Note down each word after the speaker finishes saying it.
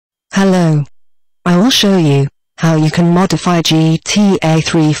show you how you can modify GTA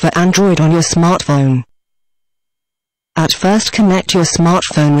 3 for Android on your smartphone. At first, connect your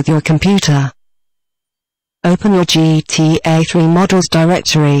smartphone with your computer. Open your GTA 3 models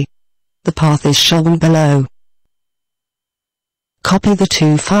directory. The path is shown below. Copy the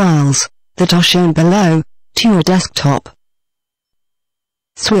two files that are shown below to your desktop.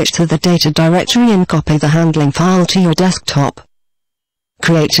 Switch to the data directory and copy the handling file to your desktop.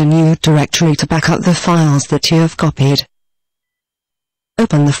 Create a new directory to back up the files that you have copied.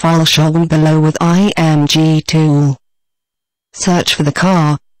 Open the file shown below with img tool. Search for the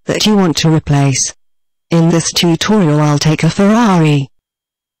car that you want to replace. In this tutorial I'll take a Ferrari.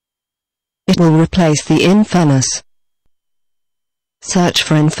 It will replace the Infernus. Search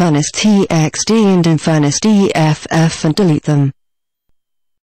for Infernus TXD and Infernus DFF and delete them.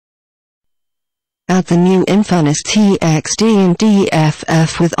 Add the new Infernus TXD and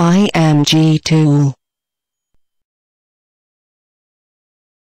DFF with img tool.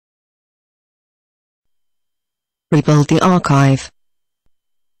 Rebuild the archive.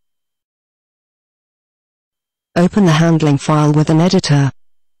 Open the handling file with an editor.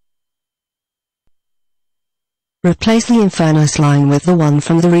 Replace the Infernus line with the one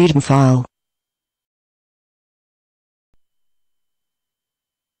from the readme file.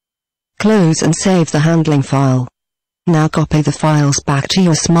 Close and save the handling file. Now copy the files back to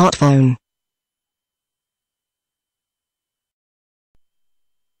your smartphone.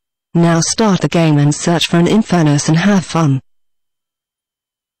 Now start the game and search for an Infernus and have fun.